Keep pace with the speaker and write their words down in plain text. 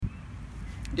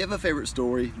Do you have a favorite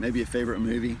story, maybe a favorite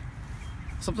movie?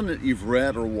 Something that you've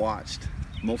read or watched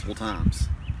multiple times?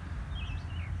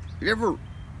 Have you ever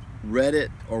read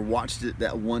it or watched it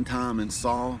that one time and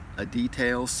saw a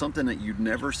detail, something that you'd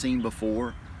never seen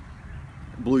before,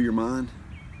 blew your mind?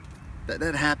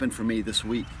 That happened for me this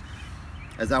week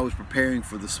as I was preparing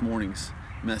for this morning's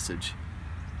message.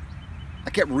 I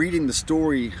kept reading the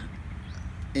story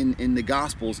in the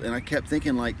Gospels, and I kept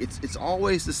thinking, like, it's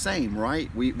always the same,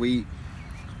 right?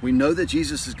 We know that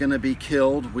Jesus is going to be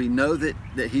killed. We know that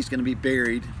he's going to be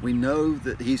buried. We know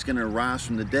that he's going to rise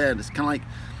from the dead. It's kind of like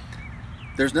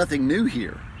there's nothing new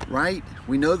here, right?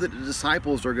 We know that the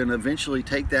disciples are going to eventually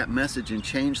take that message and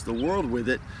change the world with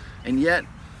it. And yet,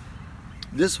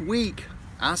 this week,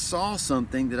 I saw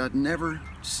something that I'd never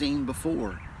seen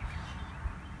before.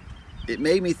 It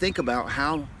made me think about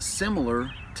how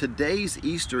similar today's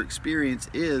Easter experience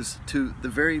is to the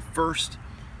very first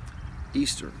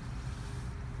Easter.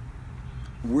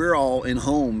 We're all in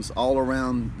homes all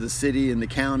around the city and the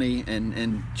county,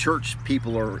 and church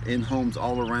people are in homes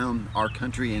all around our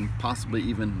country and possibly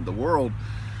even the world.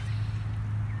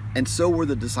 And so were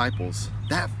the disciples.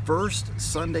 That first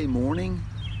Sunday morning,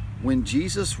 when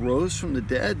Jesus rose from the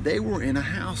dead, they were in a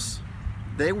house.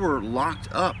 They were locked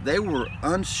up. They were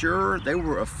unsure. They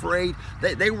were afraid.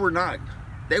 They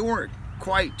weren't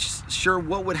quite sure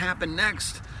what would happen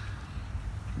next.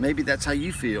 Maybe that's how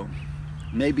you feel.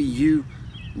 Maybe you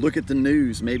look at the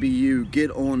news. Maybe you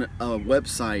get on a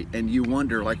website and you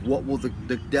wonder, like, what will the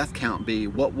death count be?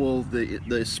 What will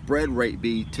the spread rate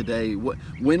be today?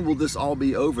 When will this all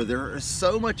be over? There is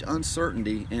so much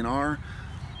uncertainty in our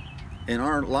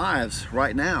lives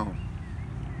right now.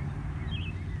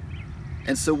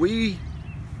 And so we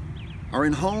are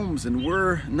in homes and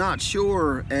we're not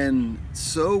sure, and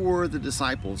so were the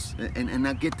disciples. And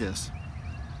now get this.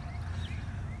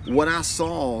 What I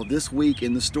saw this week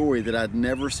in the story that I'd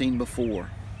never seen before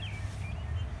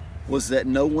was that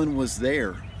no one was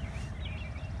there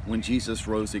when Jesus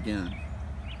rose again.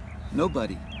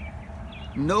 Nobody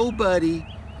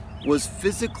was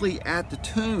physically at the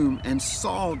tomb and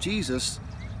saw Jesus.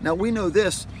 Now we know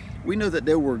this. We know that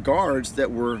there were guards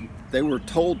that were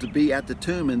told to be at the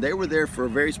tomb, and they were there for a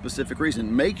very specific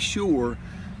reason. Make sure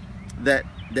that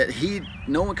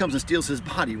no one comes and steals his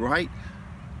body, right?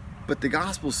 But the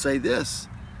Gospels say this,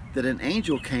 that an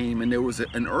angel came and there was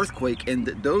an earthquake, and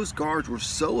that those guards were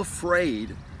so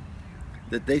afraid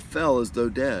that they fell as though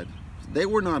dead. They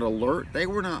were not alert. They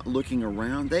were not looking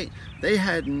around. They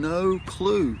had no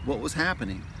clue what was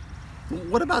happening.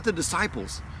 What about the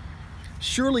disciples?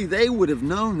 Surely they would have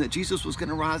known that Jesus was going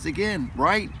to rise again,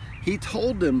 right? He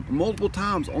told them multiple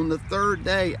times, on the third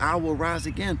day, I will rise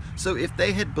again. So if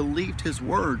they had believed his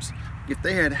words, if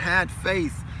they had had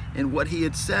faith in what he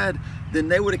had said, then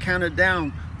they would have counted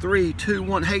down 3, 2,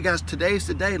 1. Hey guys, today's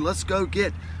the day. Let's go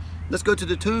to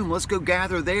the tomb. Let's go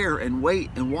gather there and wait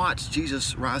and watch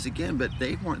Jesus rise again. But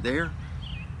they weren't there.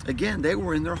 Again, they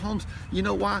were in their homes. You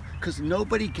know why? Because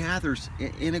nobody gathers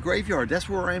in a graveyard. That's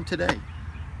where I am today.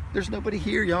 There's nobody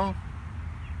here, y'all.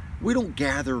 We don't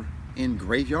gather in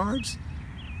graveyards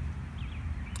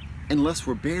unless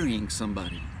we're burying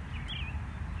somebody.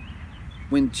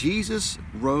 When Jesus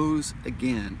rose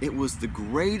again, it was the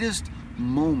greatest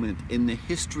moment in the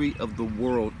history of the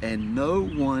world, and no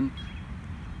one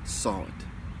saw it.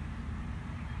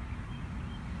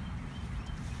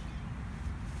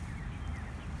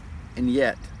 And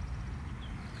yet,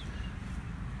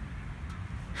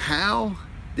 how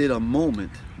did a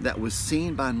moment that was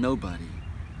seen by nobody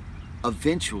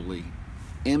eventually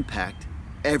impact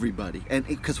everybody? And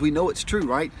because we know it's true,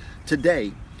 right?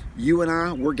 Today, you and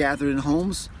I, we're gathered in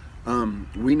homes.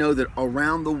 We know that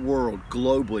around the world,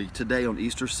 globally, today on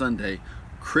Easter Sunday,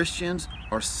 Christians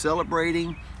are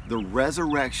celebrating the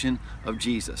resurrection of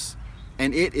Jesus.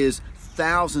 And it is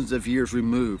thousands of years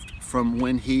removed from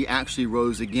when he actually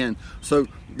rose again. So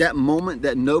that moment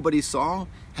that nobody saw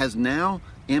has now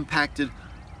impacted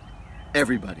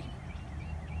everybody.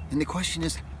 And the question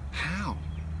is, how?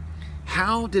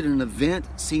 How did an event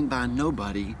seen by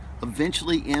nobody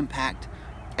eventually impact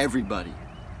everybody?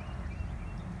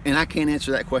 And I can't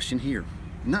answer that question here.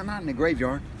 Not in the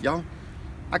graveyard, y'all.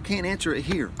 I can't answer it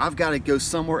here. I've got to go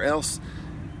somewhere else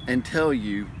and tell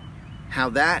you how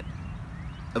that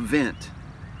event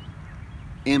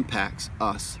impacts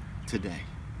us today.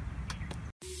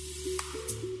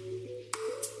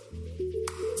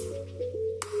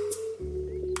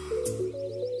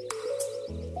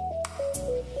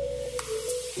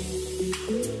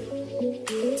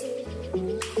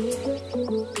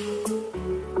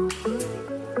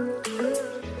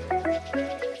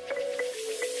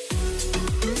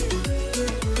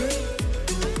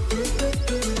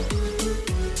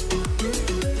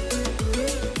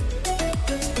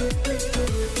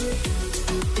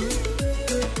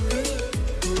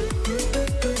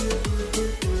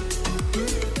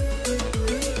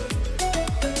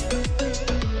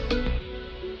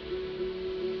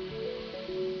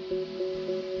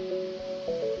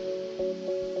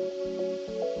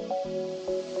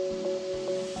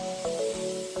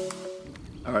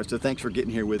 right, so thanks for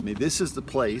getting here with me. This is the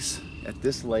place at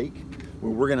this lake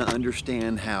where we're going to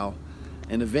understand how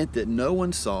an event that no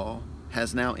one saw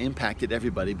has now impacted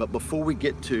everybody. But before we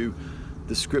get to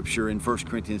the scripture in 1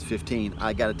 Corinthians 15,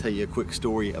 I got to tell you a quick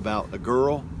story about a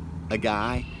girl, a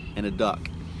guy, and a duck.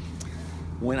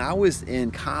 When I was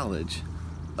in college,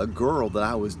 a girl that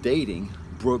I was dating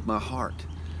broke my heart.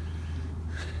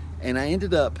 And I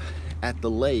ended up at the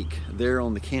lake there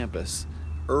on the campus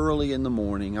early in the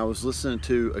morning. I was listening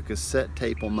to a cassette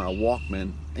tape on my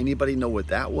Walkman. Anybody know what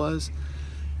that was?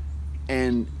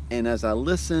 And as I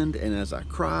listened and as I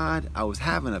cried, I was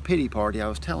having a pity party. I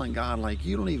was telling God, like,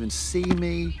 you don't even see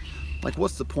me. Like,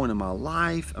 what's the point of my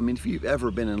life? I mean, if you've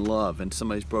ever been in love and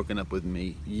somebody's broken up with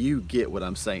me, you get what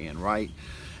I'm saying, right?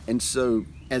 And so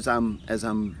as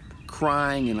I'm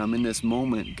crying and I'm in this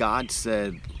moment, God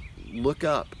said, look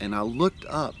up. And I looked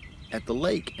up at the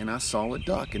lake and I saw a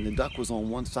duck, and the duck was on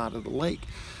one side of the lake.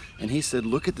 And he said,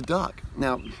 look at the duck.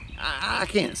 Now, I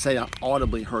can't say I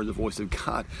audibly heard the voice of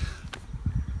God,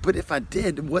 but if I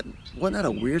did, wasn't that a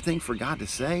weird thing for God to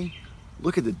say?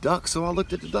 Look at the duck. So I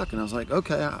looked at the duck and I was like,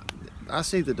 okay, I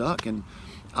see the duck. And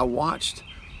I watched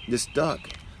this duck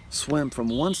swim from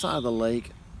one side of the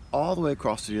lake all the way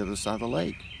across to the other side of the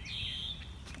lake.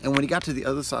 And when he got to the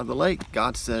other side of the lake,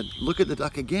 God said, look at the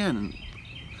duck again. And,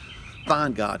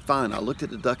 fine, God, fine. I looked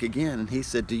at the duck again and he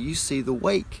said, do you see the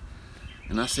wake?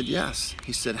 And I said, yes.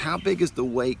 He said, how big is the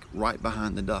wake right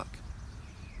behind the duck?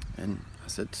 And I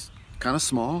said, it's kind of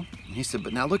small. And he said,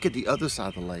 but now look at the other side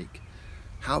of the lake.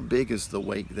 How big is the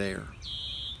wake there?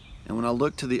 And when I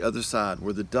looked to the other side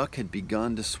where the duck had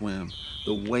begun to swim,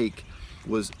 the wake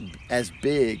was as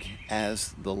big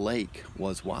as the lake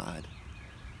was wide.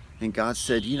 And God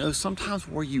said, you know, sometimes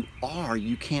where you are,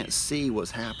 you can't see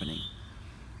what's happening.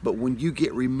 But when you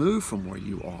get removed from where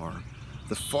you are,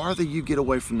 the farther you get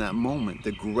away from that moment,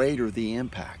 the greater the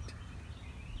impact.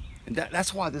 And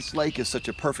that's why this lake is such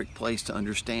a perfect place to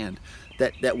understand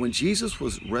that when Jesus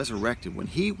was resurrected, when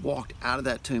he walked out of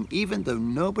that tomb, even though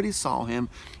nobody saw him,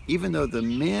 even though the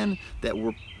men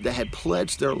that had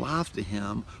pledged their lives to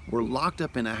him were locked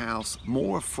up in a house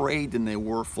more afraid than they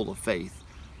were full of faith,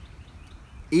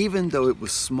 even though it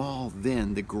was small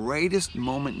then, the greatest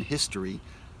moment in history,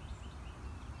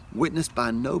 witnessed by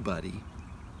nobody,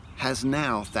 has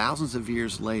now, thousands of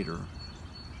years later,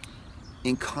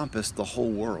 encompassed the whole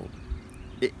world.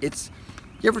 You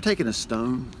ever taken a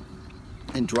stone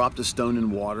and dropped a stone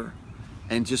in water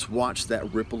and just watched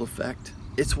that ripple effect?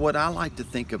 It's what I like to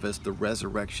think of as the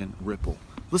resurrection ripple.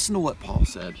 Listen to what Paul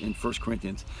said in 1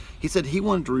 Corinthians. He said he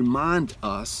wanted to remind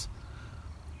us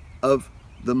of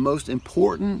the most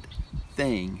important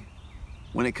thing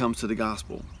when it comes to the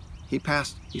gospel.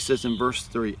 He says in verse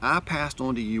 3, I passed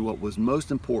on to you what was most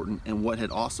important and what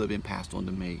had also been passed on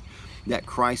to me. That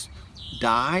Christ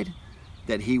died,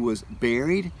 that he was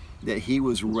buried, that he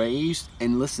was raised,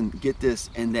 and listen, get this,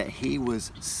 and that he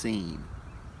was seen.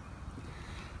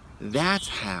 That's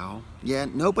how,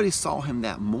 nobody saw him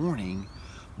that morning,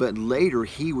 but later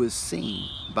he was seen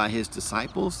by his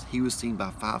disciples. He was seen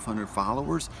by 500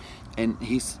 followers, and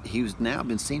he's now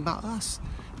been seen by us.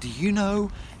 Do you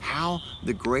know how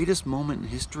the greatest moment in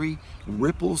history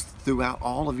ripples throughout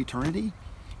all of eternity?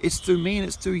 It's through me and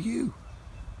it's through you.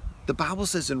 The Bible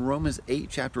says in Romans 8,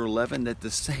 chapter 11, that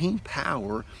the same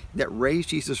power that raised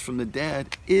Jesus from the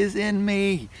dead is in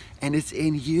me, and it's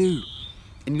in you.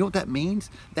 And you know what that means?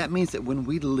 That means that when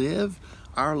we live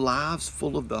our lives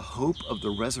full of the hope of the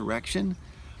resurrection,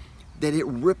 that it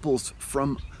ripples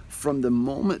from the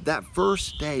moment, that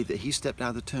first day that he stepped out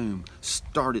of the tomb,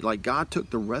 started, like God took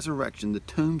the resurrection, the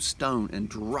tombstone, and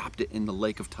dropped it in the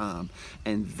lake of time.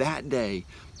 And that day,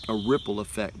 a ripple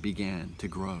effect began to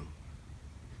grow.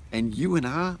 And you and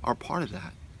I are part of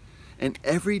that. And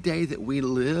every day that we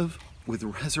live with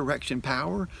resurrection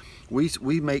power, we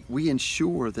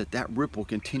ensure that ripple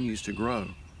continues to grow.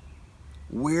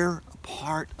 We're a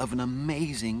part of an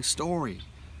amazing story.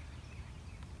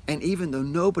 And even though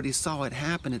nobody saw it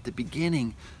happen at the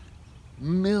beginning,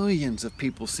 millions of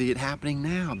people see it happening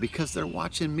now because they're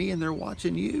watching me and they're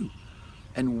watching you.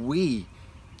 And we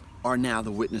are now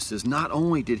the witnesses. Not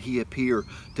only did he appear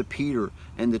to Peter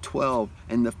and the 12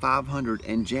 and the 500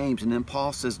 and James, and then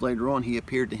Paul says later on he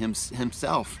appeared to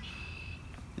himself.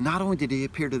 Not only did he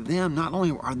appear to them, not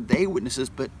only are they witnesses,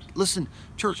 but listen,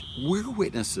 church, we're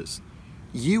witnesses.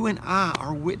 You and I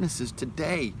are witnesses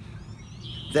today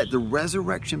that the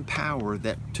resurrection power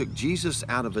that took Jesus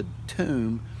out of a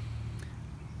tomb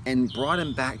and brought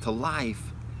him back to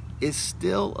life is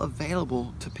still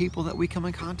available to people that we come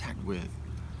in contact with.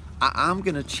 I'm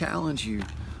going to challenge you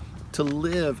to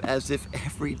live as if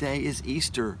every day is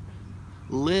Easter.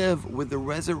 live with the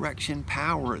resurrection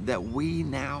power that we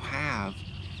now have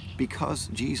because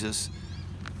Jesus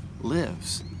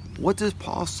lives. What does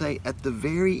Paul say at the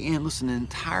very end? Listen, an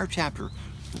entire chapter,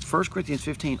 1 Corinthians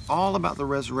 15, all about the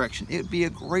resurrection. It would be a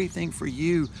great thing for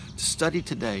you to study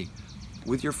today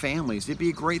with your families. It'd be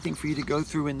a great thing for you to go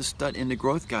through in the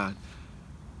growth guide.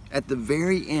 At the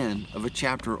very end of a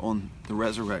chapter on the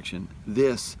resurrection,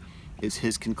 this is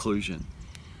his conclusion.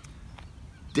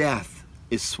 Death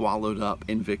is swallowed up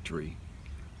in victory.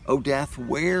 O death,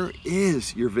 where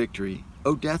is your victory?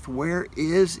 O death, where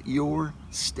is your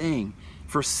sting?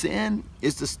 For sin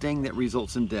is the sting that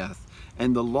results in death,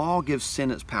 and the law gives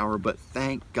sin its power, but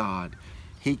thank God,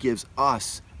 he gives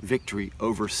us victory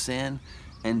over sin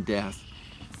and death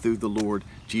through the Lord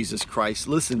Jesus Christ.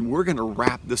 Listen, we're going to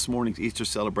wrap this morning's Easter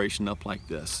celebration up like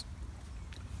this.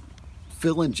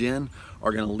 Phil and Jen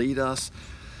are going to lead us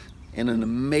in an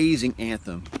amazing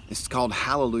anthem. It's called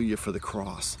Hallelujah for the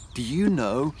Cross. Do you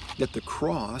know that the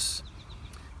cross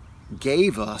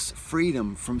gave us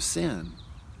freedom from sin?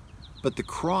 But the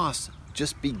cross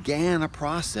just began a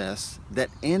process that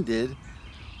ended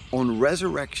on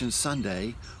Resurrection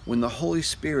Sunday when the Holy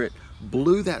Spirit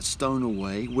blew that stone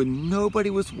away when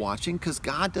nobody was watching, because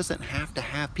God doesn't have to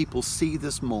have people see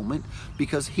this moment,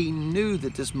 because he knew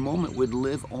that this moment would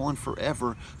live on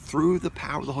forever through the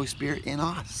power of the Holy Spirit in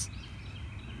us.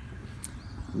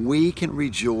 We can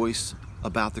rejoice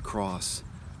about the cross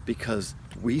because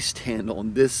we stand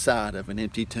on this side of an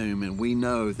empty tomb, and we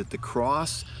know that the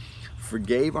cross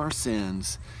forgave our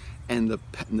sins, and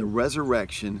the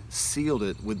resurrection sealed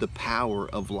it with the power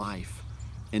of life.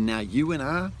 And now you and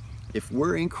I, if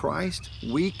we're in Christ,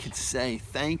 we can say,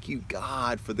 thank you,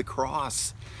 God, for the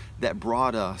cross that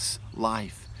brought us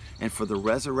life, and for the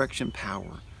resurrection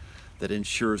power that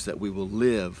ensures that we will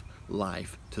live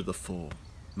life to the full.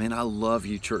 Man, I love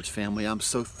you, church family. I'm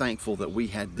so thankful that we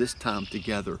had this time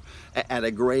together at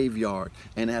a graveyard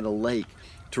and at a lake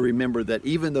to remember that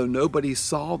even though nobody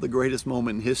saw the greatest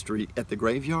moment in history at the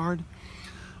graveyard,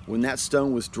 when that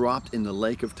stone was dropped in the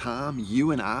lake of time,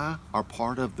 you and I are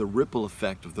part of the ripple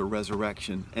effect of the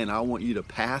resurrection. And I want you to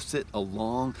pass it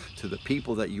along to the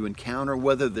people that you encounter,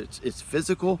 whether it's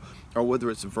physical or whether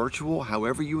it's virtual,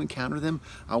 however you encounter them,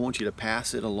 I want you to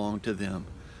pass it along to them.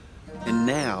 And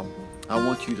now, I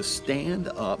want you to stand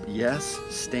up, yes,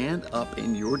 stand up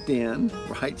in your den,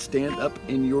 right? Stand up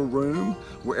in your room.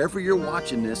 Wherever you're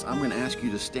watching this, I'm going to ask you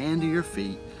to stand to your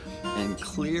feet and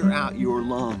clear out your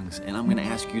lungs. And I'm going to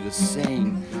ask you to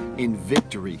sing in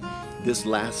victory this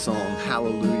last song,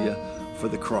 Hallelujah for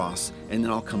the Cross. And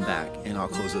then I'll come back and I'll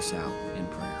close us out in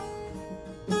prayer.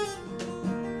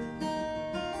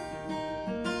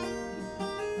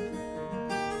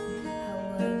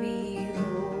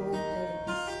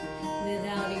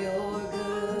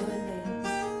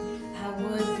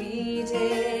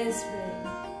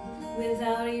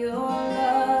 Without your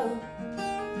love,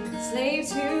 slave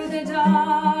to the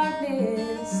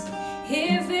darkness,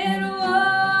 if it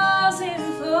wasn't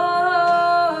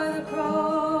for the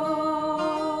cross.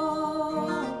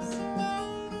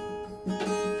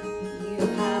 You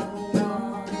have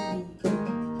won me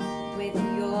with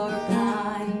your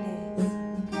kindness,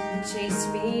 chased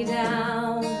me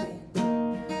down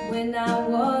when I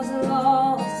was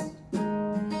lost.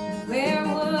 Where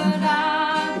would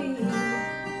I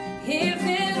if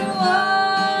it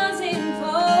wasn't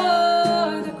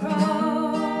for the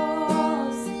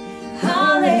cross?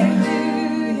 Hallelujah.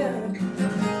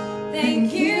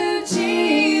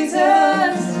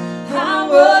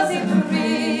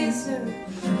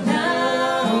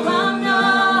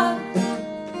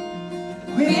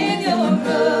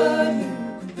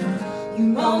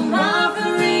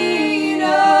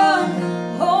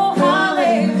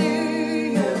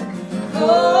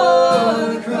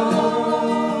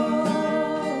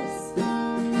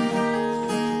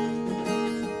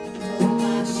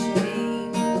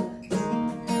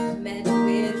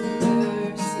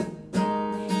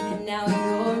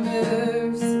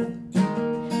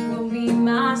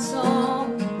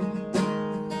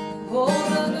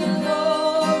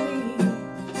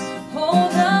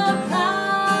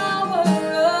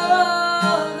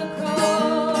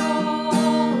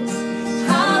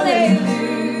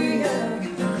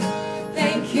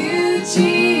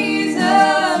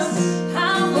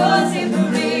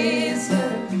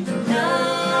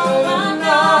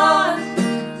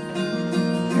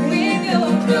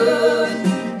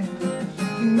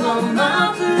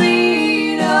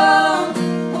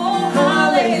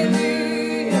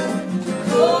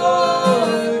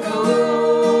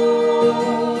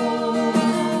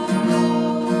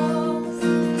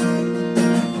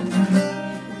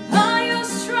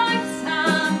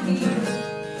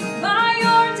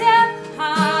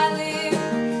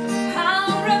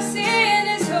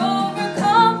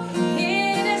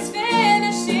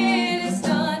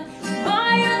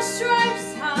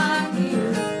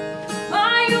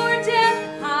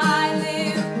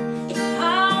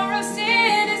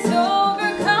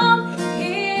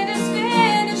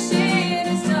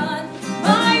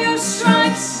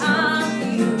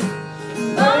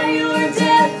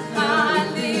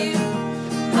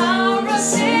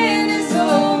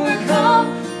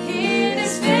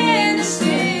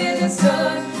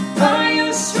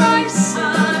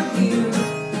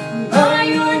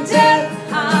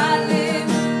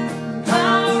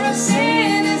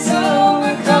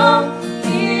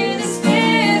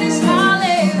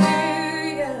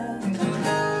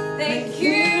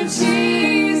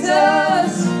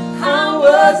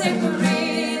 wasn't for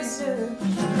reason,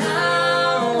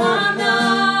 now I'm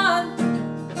not.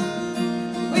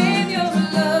 With your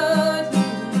blood, you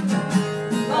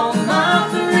bought my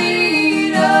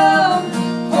freedom.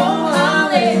 Oh,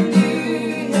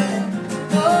 hallelujah,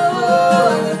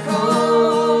 for the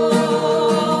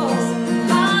cross.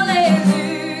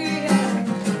 Hallelujah,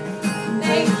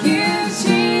 thank you,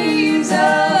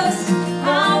 Jesus.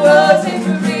 I wasn't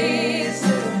for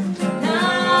reason,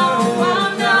 now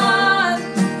I'm not.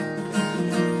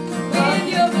 With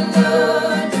your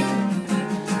blood,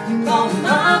 you bought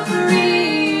my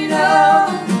freedom.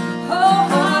 Oh,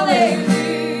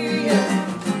 hallelujah,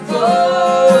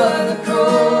 for the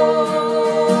cross.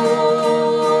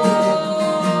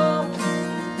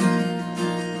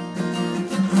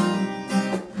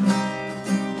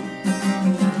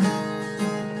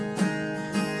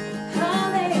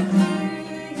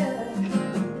 Hallelujah,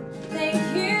 thank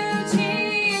you,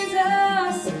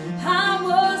 Jesus. I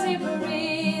wasn't for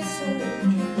reason,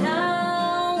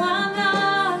 now I'm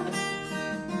not.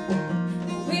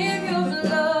 With your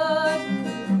blood,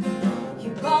 you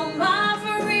bought my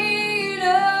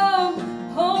freedom.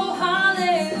 Oh,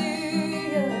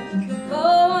 hallelujah,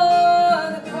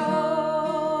 for the cross.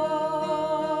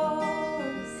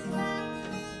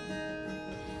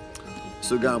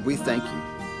 So God, we thank you.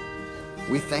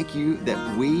 We thank you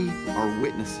that we are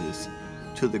witnesses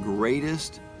to the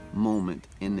greatest moment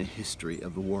in the history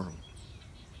of the world.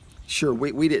 Sure,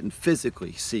 we didn't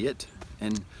physically see it,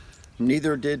 and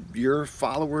neither did your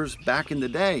followers back in the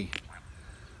day.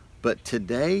 But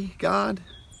today, God,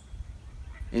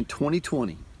 in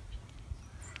 2020,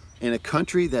 in a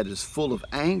country that is full of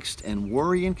angst and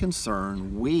worry and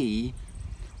concern, we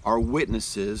are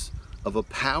witnesses of a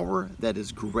power that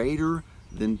is greater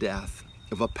than death,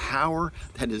 of a power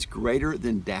that is greater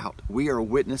than doubt. We are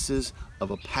witnesses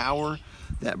of a power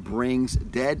that brings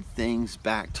dead things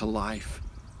back to life.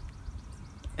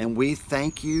 And we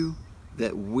thank you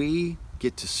that we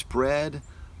get to spread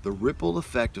the ripple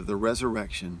effect of the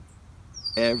resurrection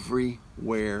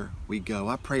everywhere we go.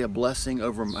 I pray a blessing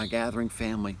over my gathering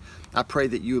family. I pray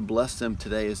that you would bless them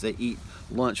today as they eat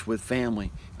lunch with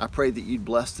family. I pray that you'd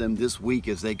bless them this week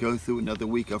as they go through another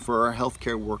week. For our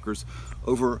healthcare workers,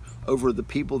 over the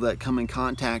people that come in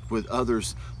contact with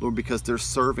others, Lord, because they're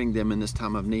serving them in this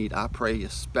time of need. I pray a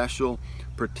special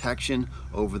protection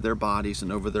over their bodies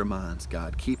and over their minds,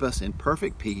 God. Keep us in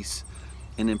perfect peace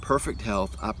and in perfect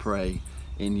health, I pray,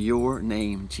 in your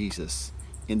name, Jesus.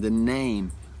 In the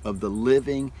name of the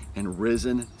living and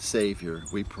risen Savior,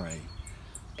 we pray.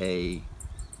 Amen.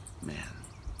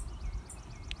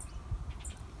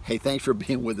 Hey, thanks for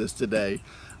being with us today.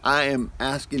 I am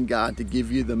asking God to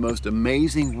give you the most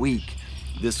amazing week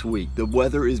this week. The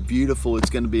weather is beautiful. It's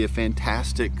going to be a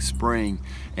fantastic spring.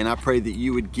 And I pray that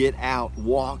you would get out,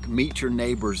 walk, meet your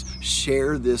neighbors,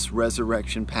 share this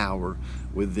resurrection power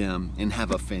with them, and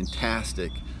have a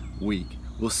fantastic week.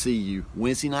 We'll see you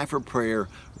Wednesday night for prayer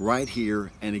right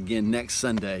here, and again next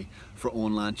Sunday for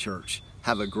online church.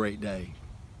 Have a great day.